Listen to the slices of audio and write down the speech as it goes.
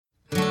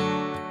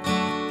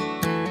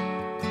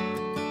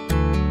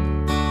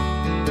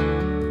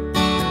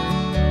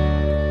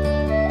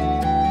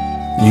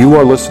You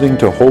are listening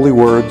to Holy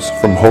Words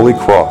from Holy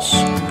Cross,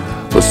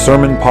 the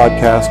sermon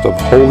podcast of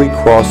Holy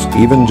Cross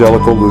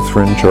Evangelical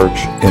Lutheran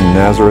Church in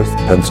Nazareth,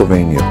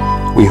 Pennsylvania.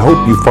 We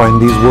hope you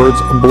find these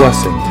words a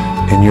blessing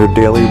in your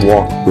daily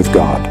walk with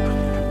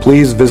God.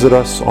 Please visit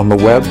us on the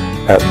web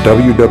at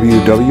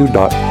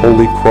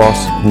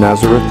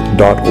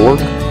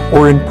www.holycrossnazareth.org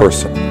or in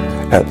person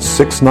at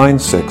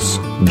 696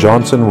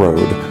 Johnson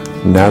Road,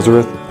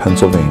 Nazareth,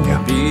 Pennsylvania.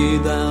 Be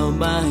thou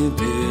my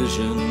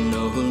vision,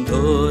 O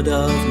Lord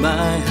of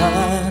my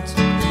heart,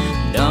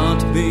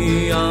 not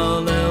be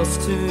all else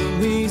to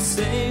me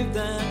save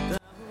that thou...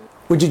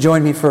 Would you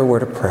join me for a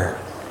word of prayer?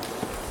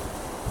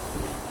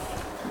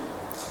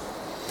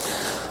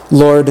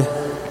 Lord,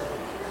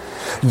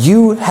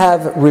 you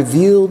have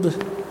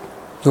revealed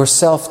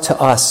yourself to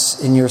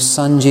us in your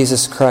Son,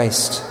 Jesus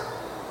Christ.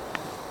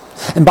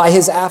 And by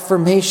his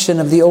affirmation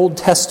of the Old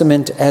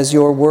Testament as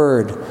your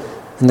word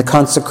and the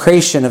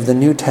consecration of the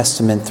New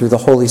Testament through the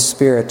Holy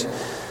Spirit,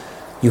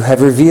 you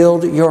have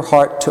revealed your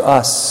heart to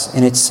us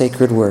in its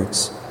sacred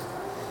words.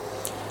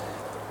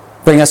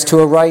 Bring us to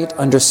a right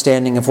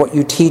understanding of what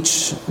you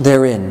teach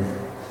therein,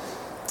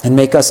 and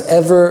make us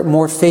ever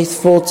more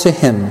faithful to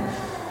him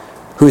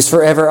who is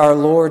forever our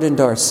Lord and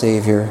our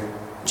Savior,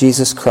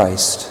 Jesus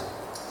Christ.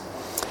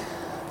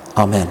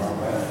 Amen.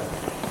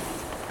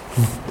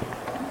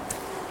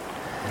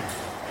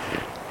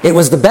 It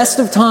was the best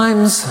of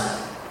times,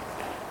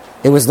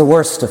 it was the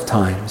worst of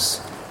times.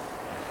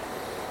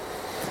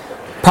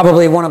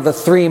 Probably one of the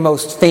three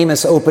most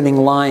famous opening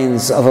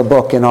lines of a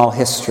book in all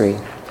history.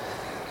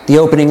 The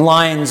opening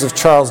lines of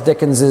Charles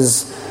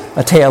Dickens's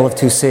A Tale of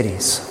Two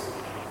Cities.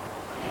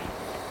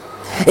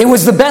 It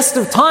was the best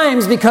of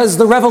times because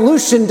the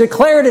Revolution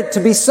declared it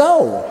to be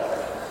so.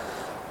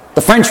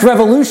 The French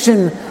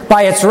Revolution,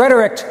 by its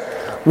rhetoric,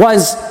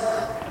 was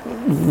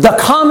the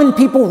common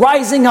people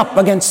rising up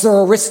against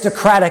their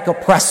aristocratic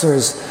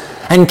oppressors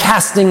and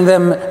casting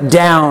them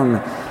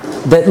down,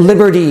 that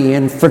liberty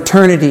and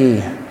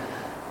fraternity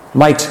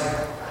might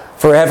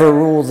forever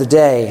rule the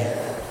day.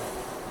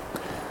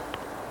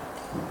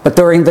 But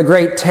during the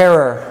Great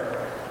Terror,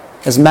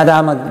 as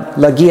Madame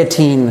la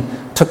Guillotine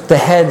took the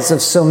heads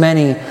of so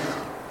many,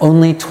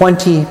 only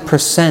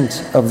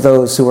 20% of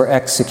those who were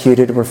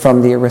executed were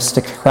from the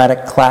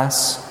aristocratic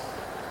class.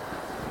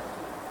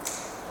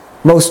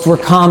 Most were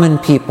common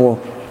people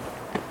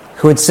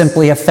who had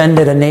simply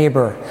offended a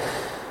neighbor,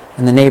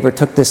 and the neighbor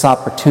took this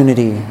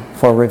opportunity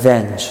for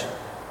revenge.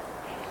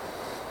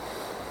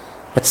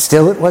 But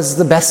still, it was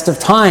the best of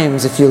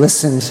times if you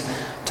listened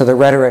to the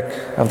rhetoric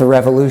of the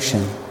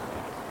Revolution.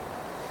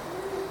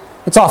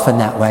 It's often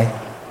that way.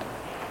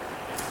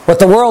 What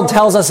the world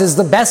tells us is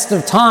the best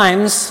of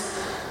times,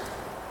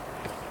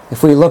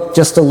 if we look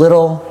just a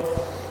little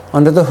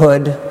under the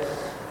hood,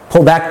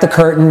 pull back the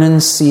curtain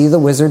and see the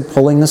wizard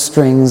pulling the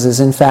strings,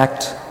 is in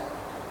fact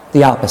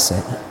the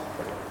opposite.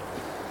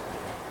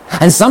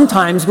 And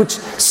sometimes, which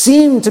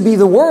seem to be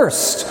the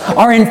worst,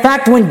 are in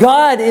fact when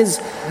God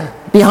is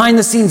behind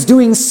the scenes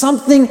doing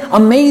something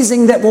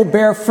amazing that will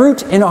bear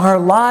fruit in our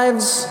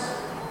lives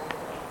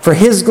for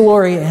his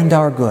glory and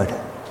our good.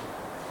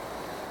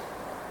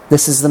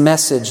 This is the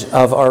message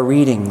of our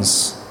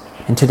readings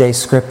in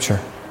today's scripture.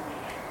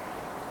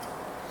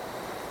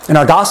 In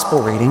our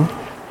gospel reading,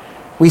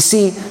 we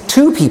see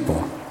two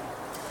people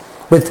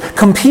with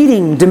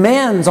competing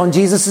demands on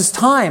Jesus'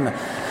 time.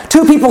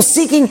 Two people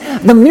seeking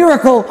the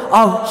miracle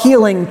of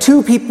healing.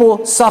 Two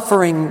people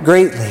suffering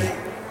greatly.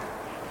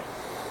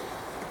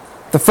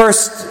 The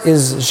first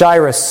is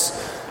Jairus,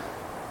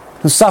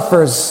 who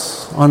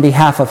suffers on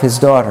behalf of his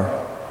daughter,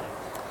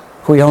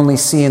 who we only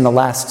see in the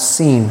last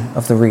scene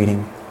of the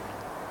reading.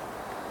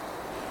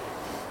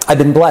 I've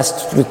been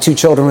blessed with two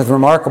children with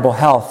remarkable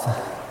health,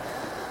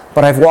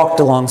 but I've walked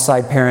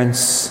alongside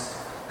parents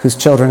whose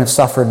children have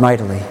suffered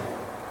mightily.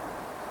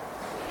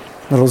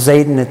 Little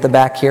Zayden at the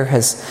back here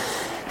has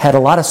had a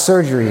lot of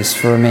surgeries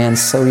for a man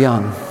so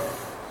young.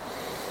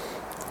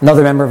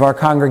 Another member of our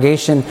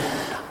congregation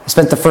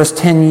spent the first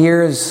 10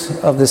 years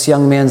of this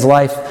young man's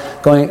life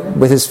going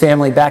with his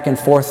family back and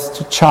forth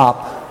to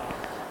CHOP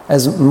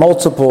as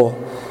multiple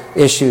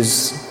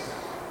issues,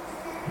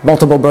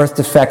 multiple birth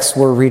defects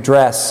were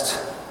redressed.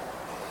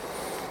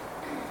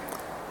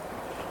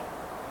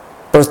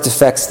 Birth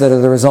defects that are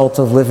the result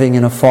of living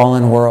in a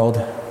fallen world,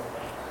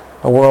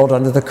 a world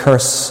under the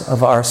curse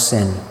of our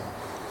sin.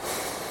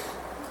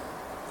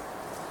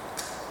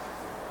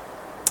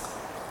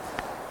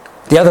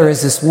 The other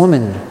is this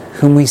woman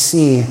whom we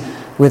see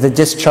with a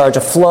discharge,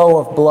 a flow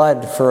of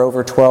blood for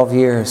over 12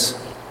 years.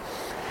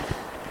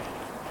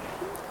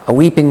 A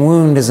weeping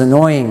wound is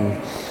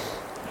annoying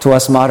to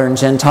us modern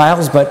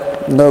Gentiles,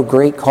 but no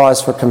great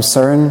cause for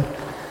concern.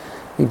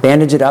 We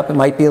bandage it up. It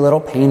might be a little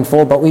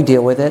painful, but we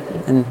deal with it,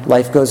 and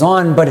life goes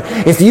on. But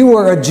if you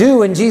were a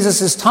Jew in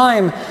Jesus'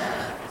 time,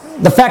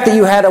 the fact that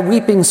you had a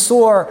weeping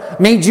sore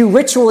made you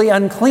ritually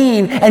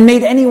unclean and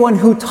made anyone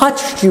who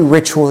touched you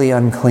ritually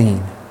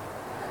unclean.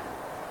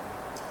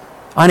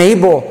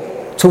 Unable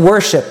to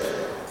worship,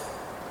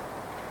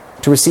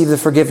 to receive the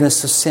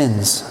forgiveness of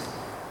sins.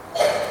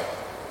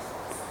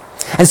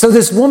 And so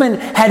this woman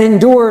had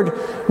endured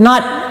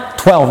not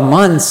 12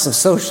 months of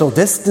social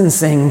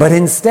distancing, but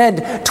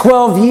instead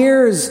 12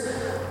 years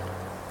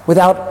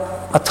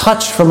without a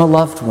touch from a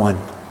loved one.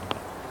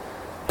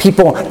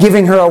 People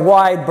giving her a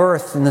wide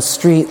berth in the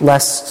street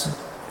lest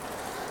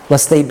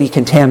they be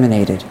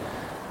contaminated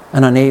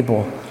and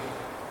unable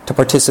to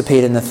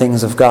participate in the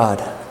things of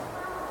God.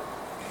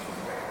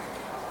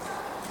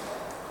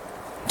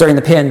 During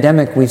the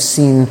pandemic, we've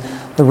seen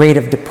the rate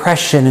of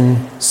depression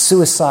and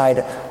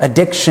suicide,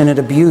 addiction and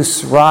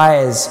abuse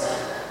rise.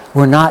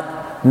 We're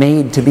not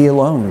made to be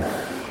alone.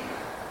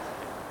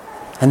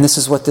 And this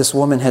is what this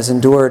woman has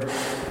endured.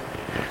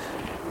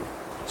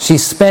 She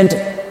spent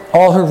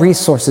all her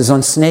resources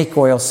on snake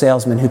oil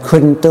salesmen who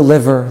couldn't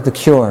deliver the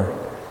cure.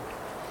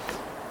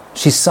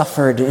 She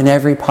suffered in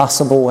every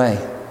possible way.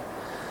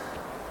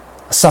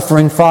 A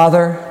suffering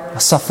father, a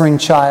suffering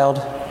child,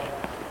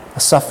 a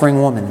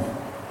suffering woman.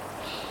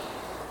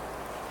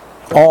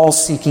 All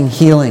seeking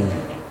healing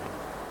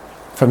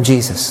from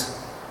Jesus.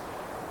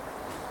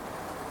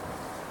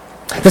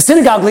 The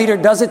synagogue leader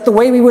does it the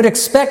way we would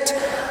expect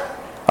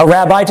a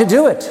rabbi to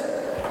do it.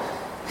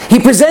 He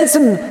presents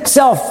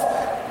himself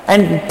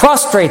and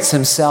prostrates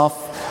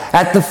himself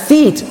at the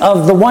feet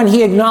of the one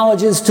he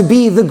acknowledges to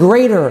be the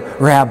greater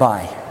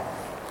rabbi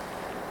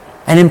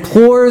and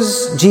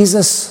implores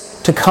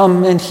Jesus to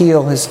come and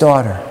heal his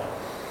daughter.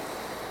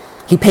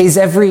 He pays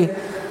every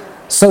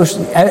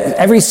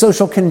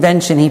social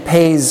convention. He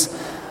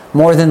pays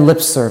more than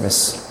lip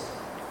service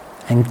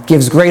and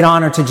gives great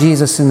honor to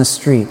Jesus in the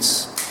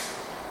streets.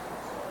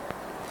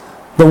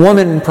 The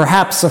woman,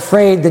 perhaps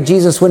afraid that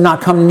Jesus would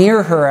not come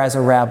near her as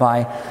a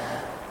rabbi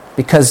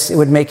because it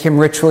would make him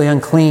ritually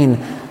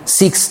unclean,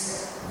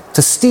 seeks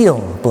to steal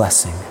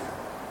blessing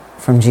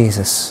from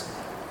Jesus.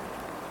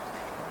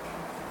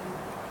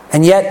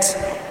 And yet,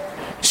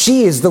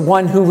 she is the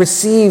one who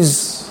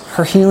receives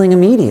her healing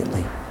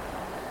immediately.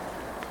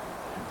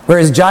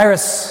 Whereas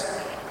Jairus,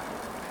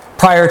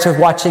 prior to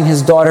watching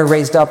his daughter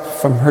raised up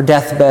from her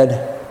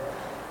deathbed,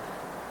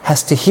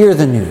 has to hear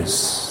the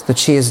news that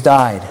she has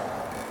died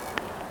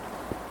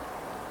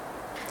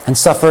and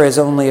suffer as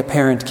only a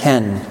parent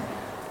can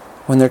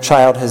when their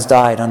child has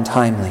died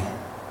untimely.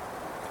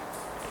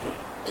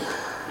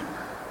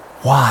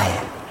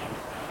 Why?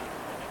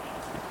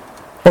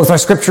 Both our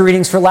scripture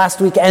readings for last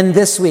week and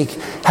this week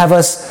have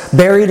us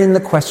buried in the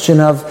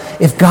question of,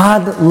 if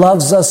God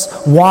loves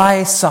us,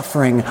 why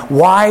suffering?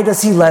 Why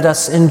does he let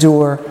us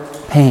endure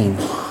pain?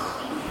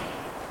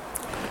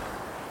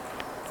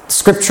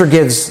 Scripture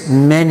gives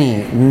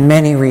many,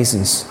 many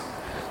reasons.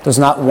 There's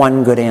not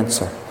one good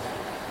answer.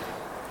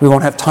 We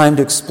won't have time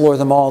to explore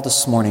them all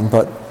this morning,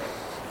 but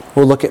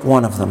we'll look at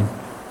one of them.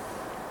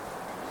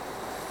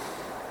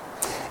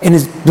 In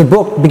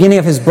the beginning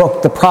of his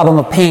book, The Problem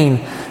of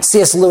Pain,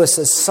 C.S. Lewis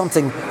says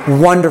something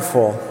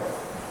wonderful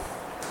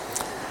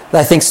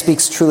that I think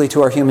speaks truly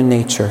to our human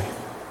nature.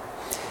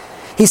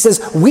 He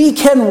says, we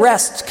can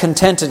rest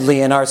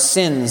contentedly in our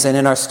sins and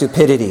in our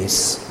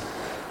stupidities.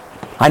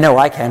 I know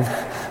I can.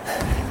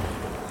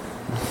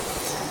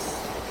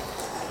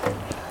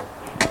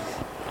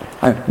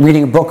 I'm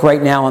reading a book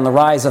right now on the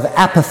rise of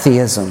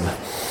apatheism.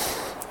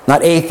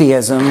 Not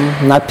atheism,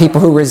 not people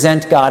who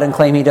resent God and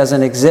claim he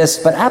doesn't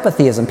exist, but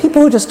apatheism,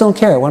 people who just don't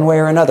care one way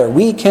or another.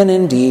 We can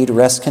indeed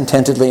rest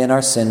contentedly in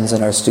our sins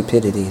and our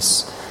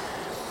stupidities.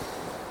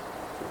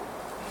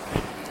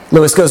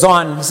 Lewis goes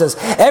on, he says,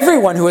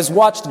 everyone who has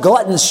watched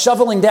gluttons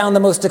shoveling down the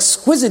most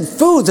exquisite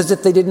foods as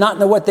if they did not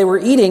know what they were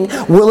eating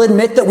will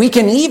admit that we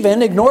can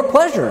even ignore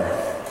pleasure.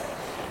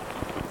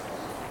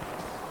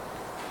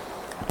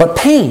 But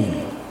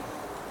pain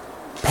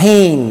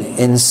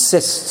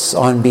insists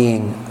on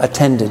being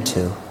attended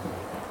to.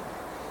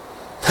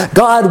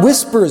 God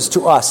whispers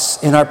to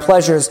us in our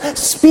pleasures,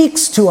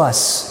 speaks to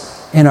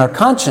us in our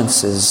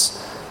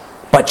consciences,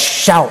 but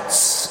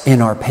shouts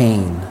in our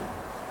pain.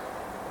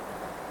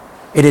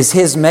 It is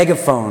his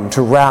megaphone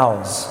to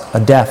rouse a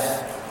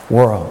deaf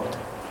world.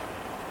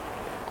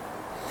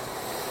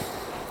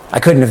 I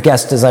couldn't have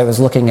guessed as I was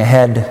looking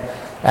ahead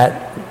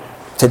at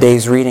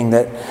today's reading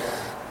that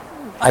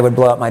I would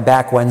blow out my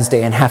back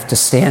Wednesday and have to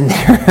stand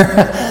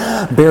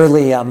there,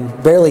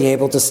 barely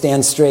able to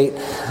stand straight.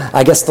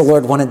 I guess the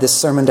Lord wanted this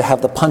sermon to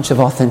have the punch of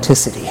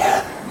authenticity.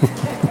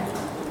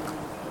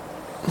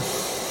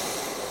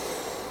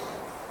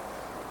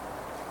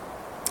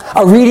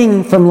 A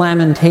reading from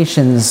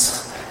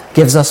Lamentations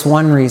gives us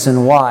one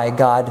reason why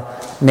God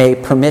may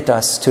permit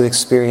us to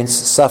experience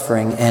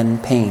suffering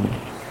and pain.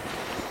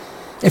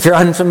 If you're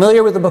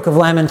unfamiliar with the book of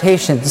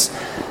Lamentations,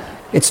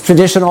 its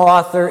traditional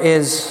author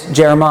is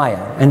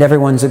Jeremiah, and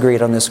everyone's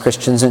agreed on this,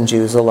 Christians and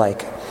Jews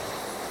alike.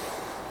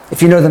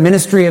 If you know the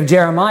ministry of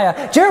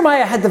Jeremiah,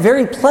 Jeremiah had the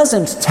very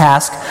pleasant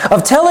task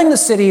of telling the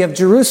city of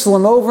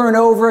Jerusalem over and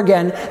over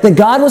again that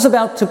God was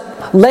about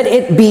to let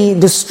it be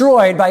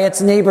destroyed by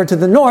its neighbor to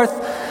the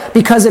north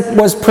because it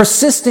was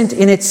persistent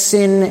in its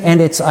sin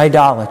and its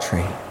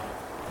idolatry.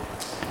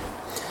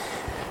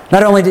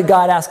 Not only did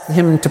God ask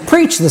him to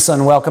preach this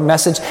unwelcome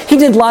message, he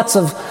did lots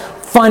of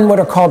fund what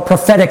are called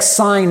prophetic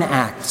sign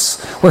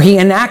acts, where he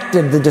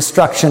enacted the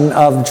destruction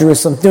of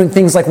Jerusalem, doing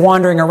things like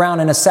wandering around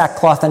in a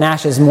sackcloth and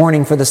ashes,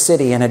 mourning for the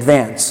city in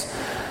advance.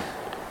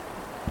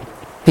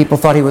 People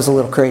thought he was a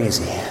little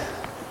crazy,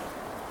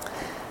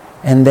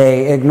 and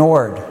they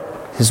ignored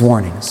his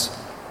warnings.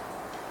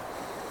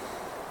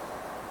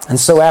 And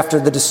so after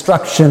the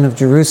destruction of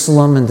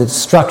Jerusalem and the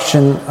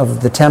destruction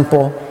of the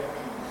temple,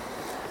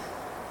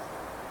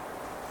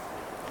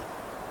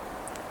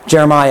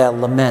 Jeremiah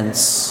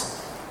laments.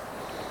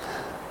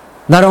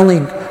 Not only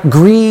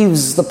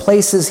grieves the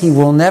places he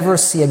will never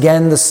see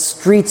again, the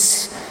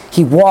streets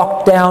he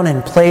walked down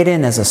and played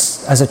in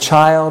as a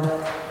child,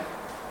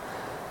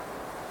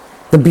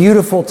 the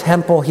beautiful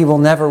temple he will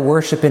never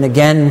worship in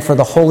again, for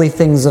the holy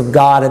things of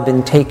God have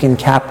been taken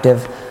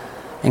captive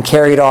and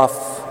carried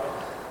off.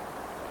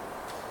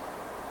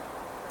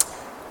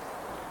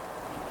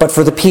 But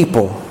for the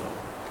people,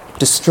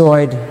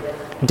 destroyed,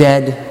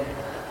 dead,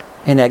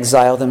 in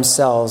exile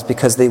themselves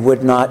because they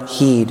would not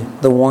heed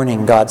the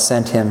warning God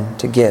sent him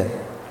to give.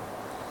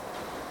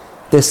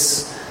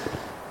 This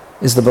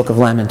is the book of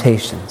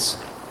Lamentations.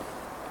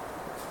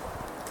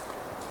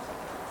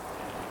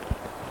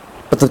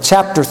 But the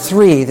chapter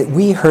 3 that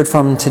we heard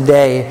from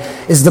today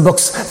is the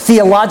book's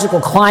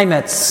theological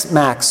climax.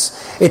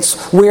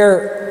 It's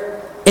where,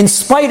 in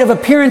spite of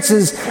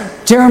appearances,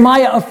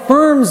 Jeremiah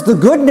affirms the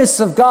goodness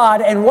of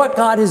God and what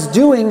God is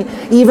doing,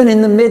 even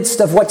in the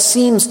midst of what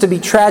seems to be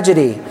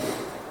tragedy.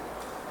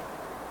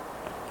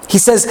 He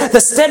says, "The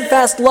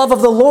steadfast love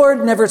of the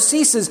Lord never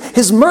ceases.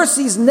 His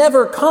mercies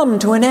never come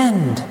to an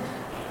end."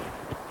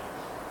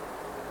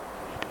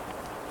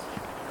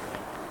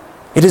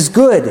 It is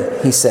good,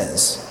 he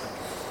says,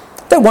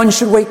 that one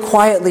should wait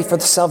quietly for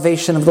the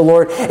salvation of the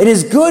Lord. It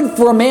is good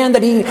for a man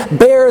that he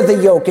bear the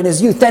yoke in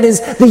his youth. That is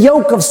the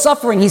yoke of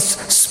suffering. He's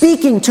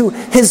speaking to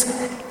his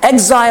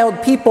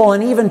exiled people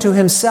and even to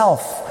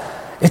himself.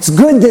 It's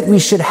good that we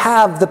should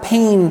have the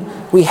pain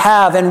we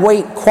have and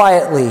wait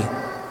quietly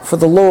for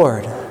the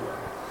Lord.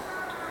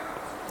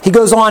 He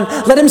goes on,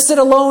 "Let him sit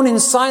alone in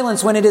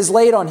silence when it is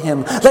laid on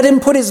him. Let him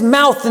put his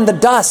mouth in the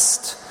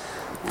dust.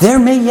 There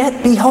may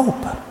yet be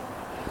hope.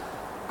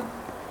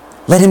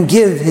 Let him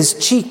give his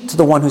cheek to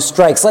the one who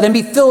strikes. Let him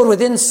be filled with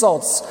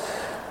insults."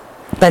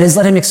 That is,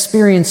 let him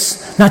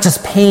experience not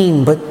just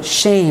pain, but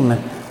shame,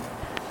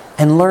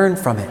 and learn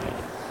from it.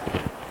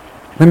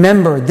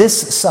 Remember,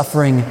 this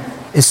suffering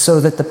is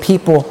so that the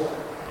people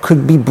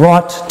could be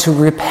brought to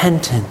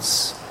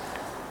repentance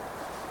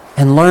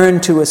and learn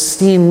to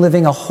esteem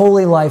living a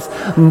holy life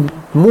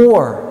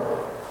more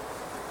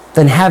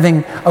than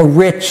having a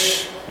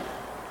rich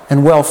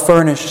and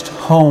well-furnished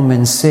home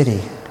and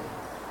city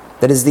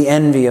that is the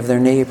envy of their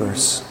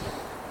neighbors.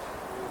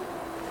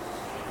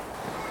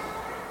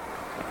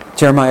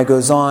 Jeremiah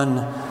goes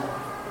on,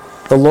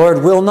 "The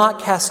Lord will not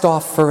cast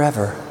off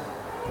forever.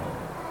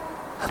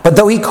 But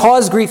though he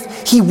cause grief,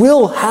 he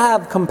will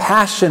have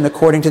compassion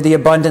according to the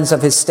abundance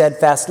of his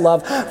steadfast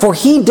love. For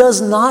he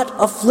does not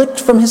afflict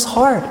from his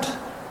heart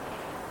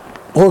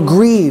or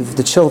grieve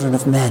the children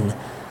of men."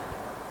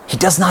 He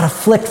does not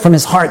afflict from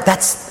his heart.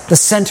 That's the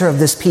center of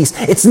this piece.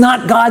 It's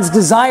not God's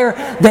desire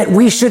that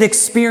we should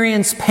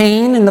experience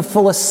pain in the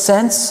fullest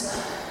sense.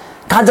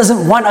 God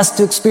doesn't want us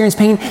to experience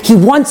pain. He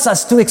wants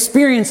us to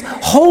experience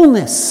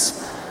wholeness,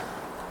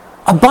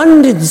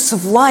 abundance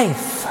of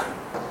life,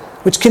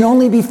 which can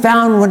only be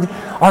found when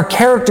our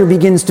character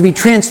begins to be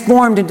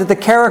transformed into the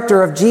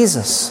character of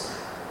Jesus.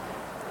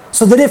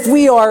 So that if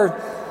we are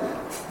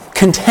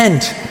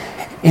content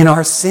in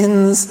our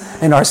sins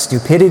and our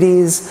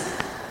stupidities,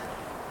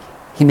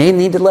 he may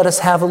need to let us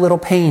have a little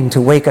pain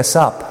to wake us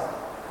up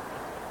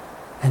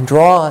and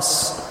draw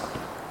us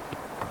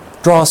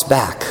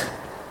back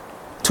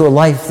to a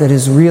life that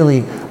is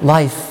really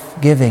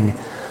life-giving.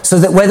 So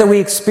that whether we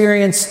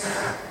experience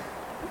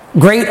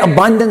great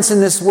abundance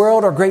in this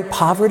world or great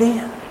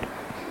poverty,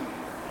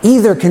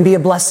 either can be a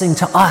blessing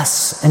to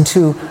us and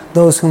to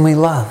those whom we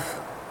love.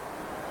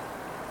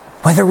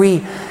 Whether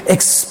we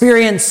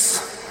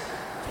experience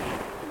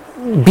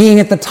being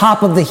at the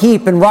top of the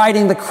heap and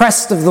riding the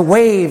crest of the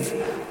wave,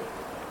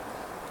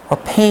 or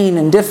pain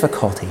and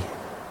difficulty,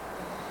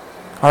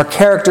 our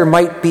character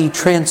might be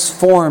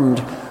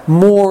transformed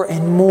more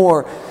and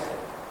more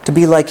to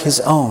be like his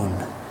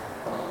own,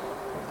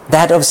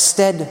 that of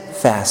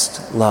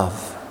steadfast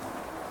love.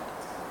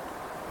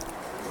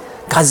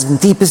 God's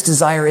deepest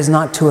desire is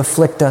not to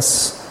afflict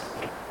us,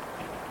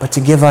 but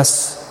to give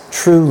us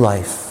true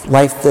life,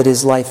 life that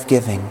is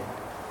life-giving.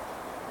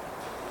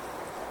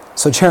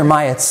 So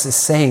Jeremiah is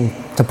saying,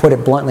 to put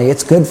it bluntly,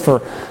 it's good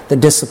for the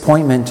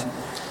disappointment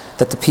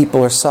that the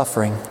people are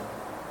suffering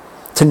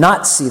to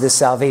not see the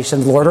salvation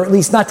of the Lord, or at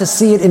least not to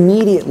see it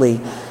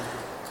immediately,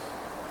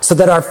 so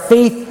that our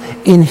faith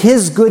in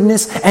his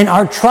goodness and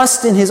our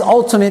trust in his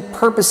ultimate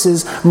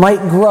purposes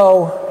might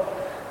grow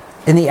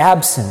in the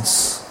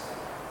absence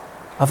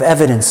of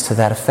evidence to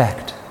that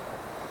effect.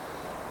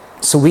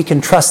 So we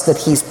can trust that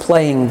he's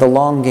playing the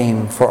long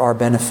game for our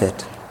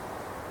benefit.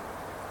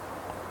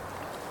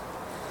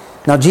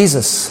 Now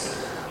Jesus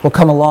will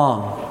come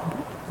along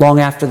long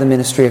after the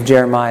ministry of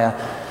Jeremiah,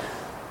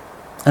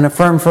 and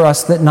affirm for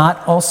us that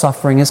not all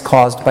suffering is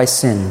caused by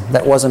sin.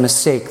 That was a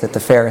mistake that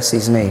the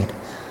Pharisees made.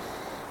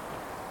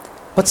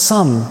 But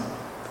some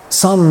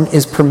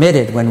is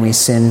permitted when we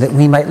sin, that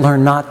we might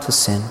learn not to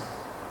sin.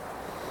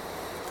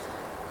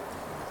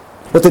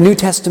 What the New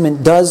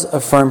Testament does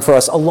affirm for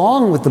us,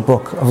 along with the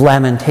book of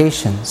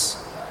Lamentations,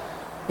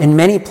 in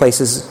many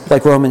places,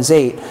 like Romans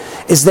 8,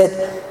 is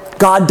that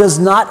God does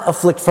not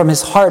afflict from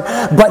his heart,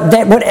 but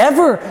that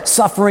whatever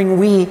suffering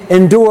we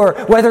endure,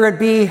 whether it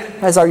be,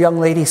 as our young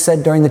lady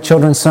said during the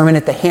children's sermon,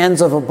 at the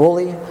hands of a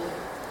bully,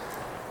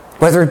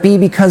 whether it be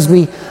because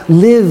we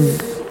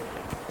live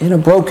in a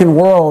broken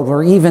world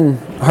where even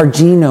our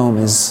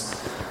genome is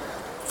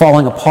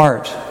falling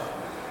apart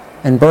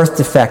and birth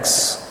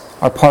defects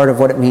are part of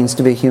what it means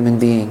to be a human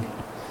being.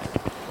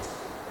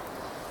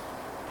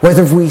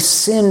 Whether we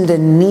sinned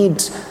and need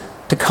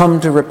to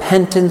come to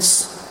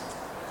repentance,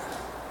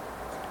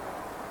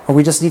 or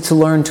we just need to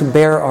learn to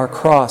bear our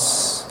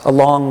cross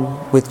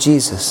along with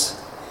Jesus.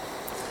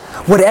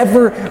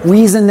 Whatever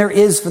reason there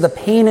is for the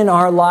pain in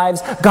our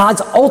lives,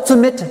 God's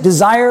ultimate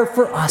desire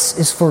for us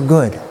is for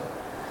good.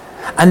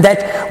 And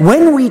that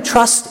when we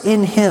trust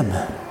in him,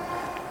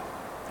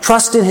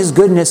 trust in his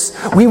goodness,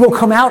 we will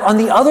come out on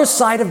the other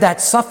side of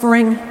that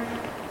suffering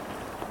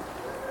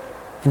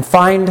and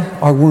find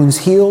our wounds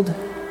healed,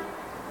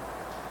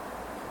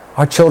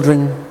 our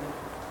children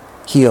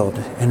healed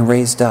and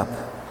raised up,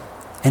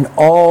 and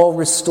all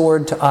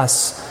restored to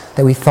us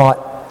that we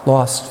thought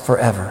lost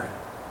forever.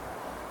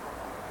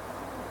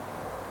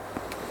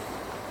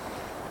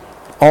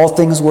 All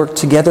things work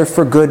together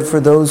for good for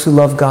those who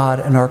love God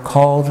and are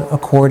called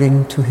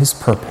according to his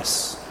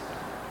purpose.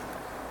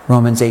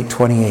 Romans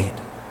 8:28.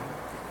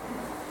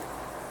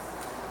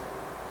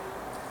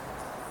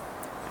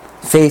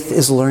 Faith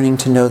is learning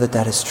to know that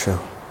that is true.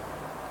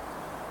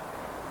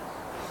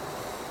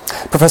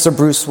 Professor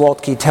Bruce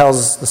Waltke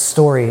tells the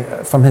story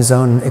from his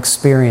own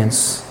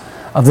experience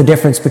of the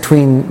difference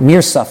between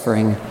mere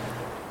suffering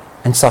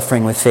and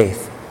suffering with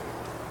faith.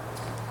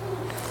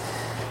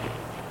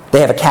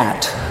 They have a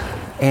cat,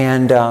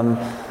 and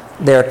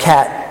their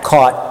cat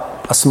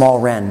caught a small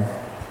wren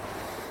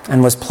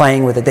and was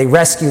playing with it. They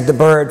rescued the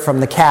bird from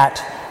the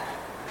cat,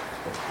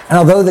 and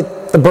although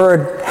the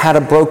bird had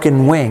a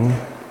broken wing,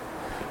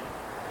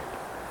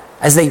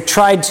 as they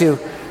tried to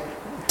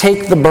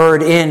take the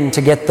bird in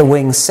to get the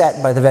wing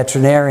set by the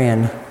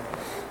veterinarian,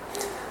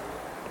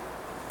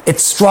 it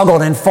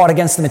struggled and fought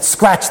against them. It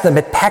scratched them.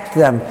 It pecked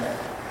them.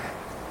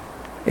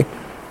 It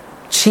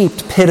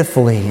cheeped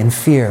pitifully in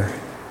fear.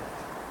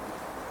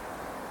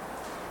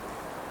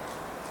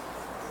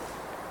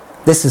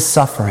 This is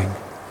suffering,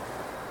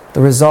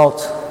 the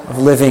result of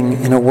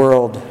living in a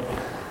world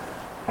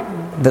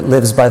that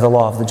lives by the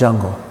law of the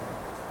jungle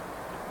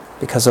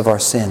because of our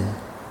sin.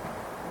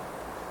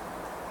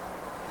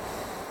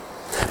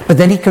 But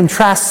then he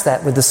contrasts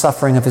that with the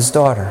suffering of his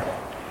daughter.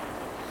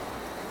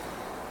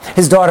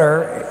 His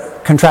daughter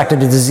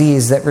contracted a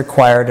disease that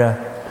required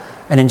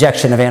an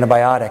injection of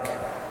antibiotic.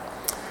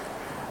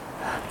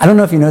 I don't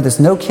know if you know this,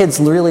 no kids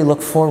really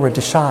look forward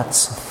to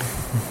shots.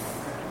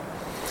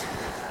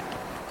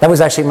 That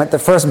was actually the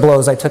first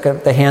blows I took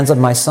at the hands of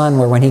my son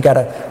were when he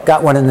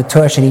got one in the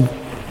tush and he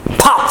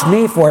popped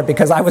me for it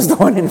because I was the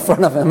one in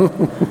front of him.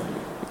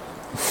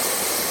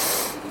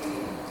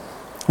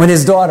 When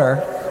his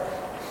daughter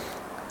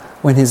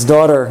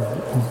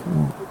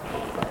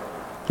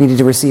needed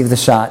to receive the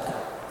shot,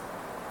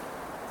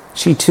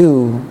 she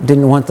too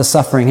didn't want the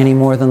suffering any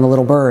more than the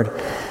little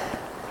bird.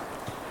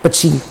 But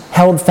she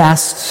held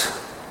fast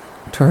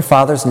to her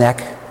father's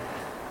neck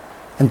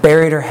and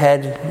buried her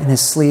head in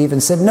his sleeve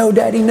and said, "No,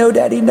 Daddy, no,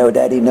 Daddy, no,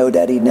 Daddy, no,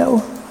 Daddy,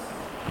 no,"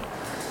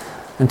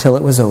 until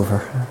it was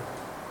over.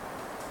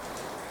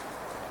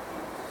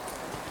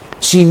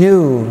 She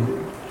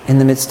knew in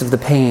the midst of the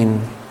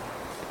pain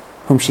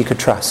whom she could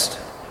trust,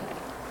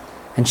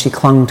 and she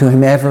clung to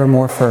him ever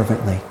more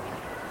fervently.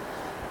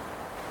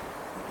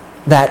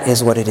 That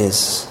is what it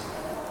is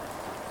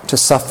to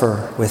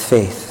suffer with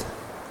faith.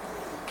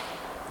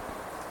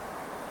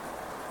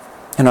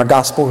 In our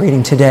gospel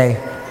reading today,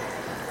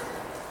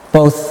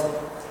 both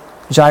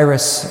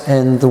Jairus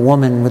and the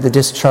woman with the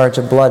discharge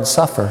of blood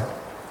suffer.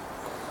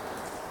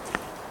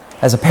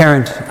 As a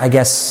parent, I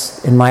guess,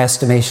 in my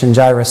estimation,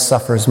 Jairus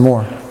suffers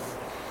more.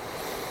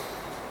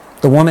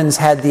 The woman's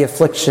had the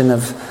affliction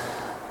of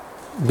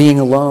being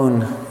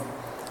alone.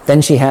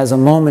 Then she has a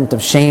moment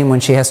of shame when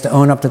she has to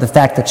own up to the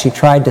fact that she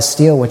tried to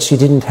steal what she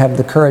didn't have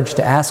the courage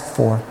to ask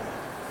for.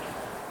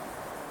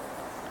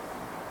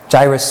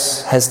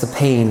 Jairus has the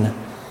pain,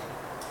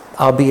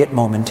 albeit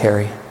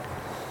momentary,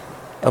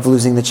 of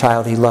losing the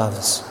child he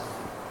loves.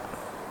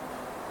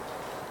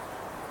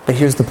 But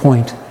here's the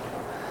point.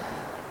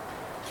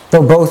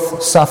 Though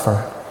both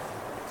suffer,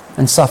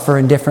 and suffer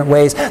in different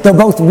ways, though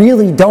both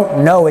really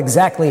don't know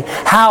exactly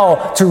how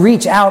to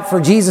reach out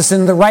for Jesus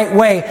in the right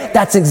way,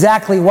 that's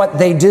exactly what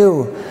they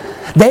do.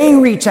 They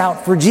reach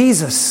out for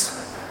Jesus,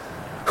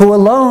 who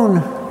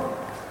alone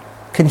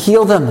can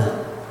heal them,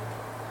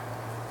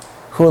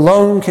 who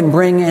alone can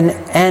bring an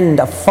end,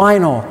 a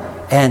final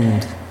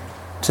end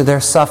to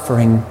their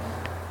suffering,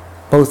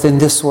 both in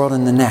this world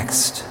and the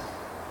next.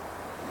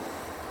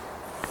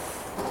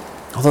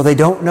 Although they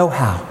don't know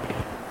how,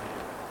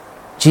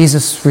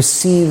 Jesus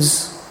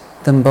receives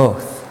them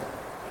both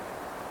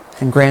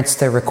and grants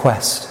their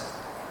request.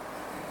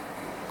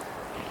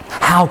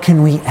 How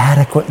can we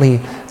adequately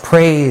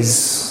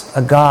praise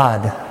a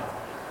God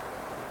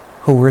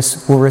who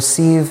will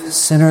receive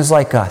sinners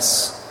like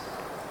us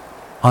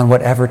on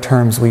whatever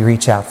terms we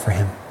reach out for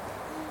him?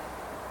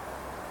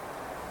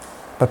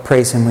 But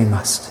praise him we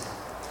must.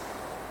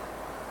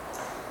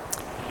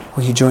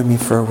 Will you join me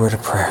for a word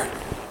of prayer?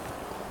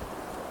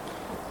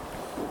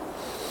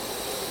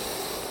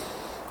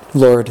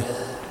 Lord,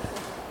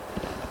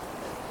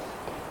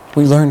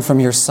 we learn from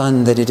your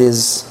Son that it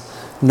is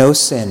no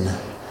sin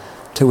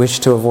to wish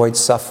to avoid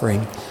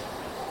suffering.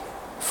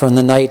 From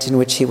the night in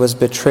which he was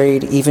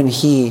betrayed, even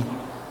he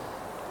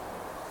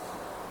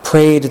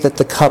prayed that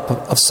the cup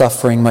of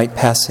suffering might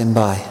pass him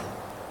by.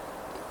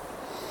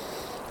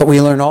 But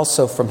we learn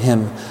also from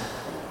him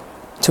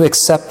to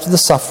accept the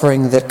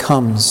suffering that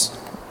comes,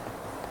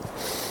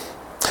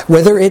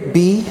 whether it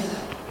be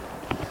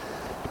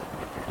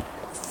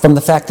from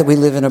the fact that we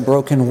live in a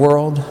broken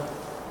world,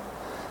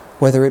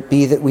 whether it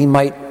be that we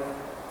might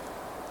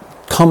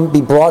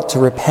be brought to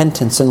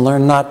repentance and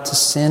learn not to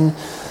sin,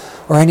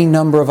 or any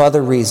number of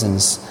other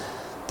reasons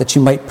that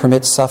you might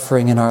permit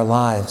suffering in our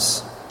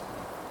lives.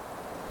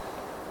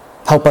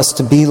 Help us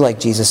to be like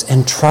Jesus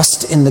and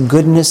trust in the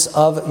goodness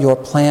of your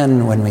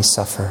plan when we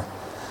suffer.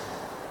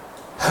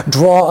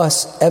 Draw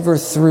us ever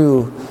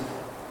through.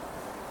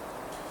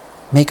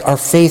 Make our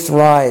faith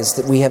rise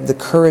that we have the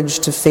courage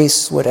to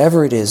face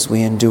whatever it is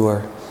we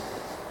endure,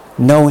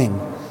 knowing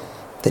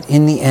that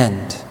in the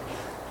end,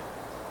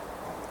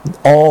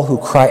 all who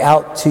cry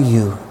out to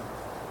you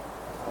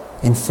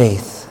in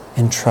faith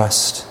and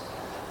trust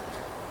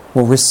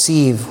will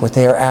receive what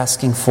they are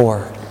asking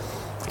for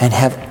and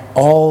have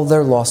all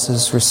their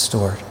losses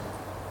restored.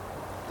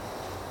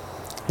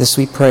 This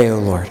we pray, O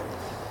Lord,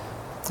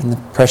 in the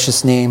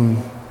precious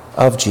name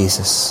of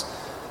Jesus.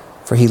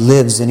 For he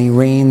lives and he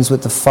reigns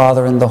with the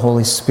Father and the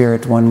Holy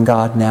Spirit, one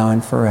God, now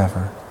and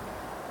forever.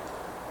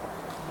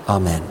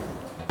 Amen.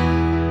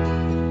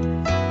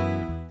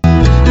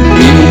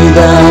 Be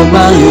thou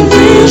my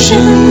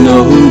vision,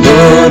 O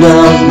Lord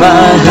of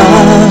my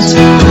heart.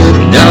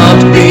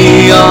 Not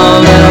be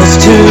all else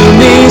to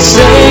me,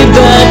 save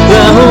that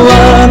thou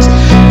art.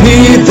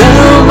 Be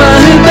thou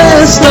my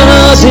best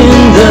thought in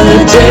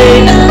the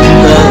day,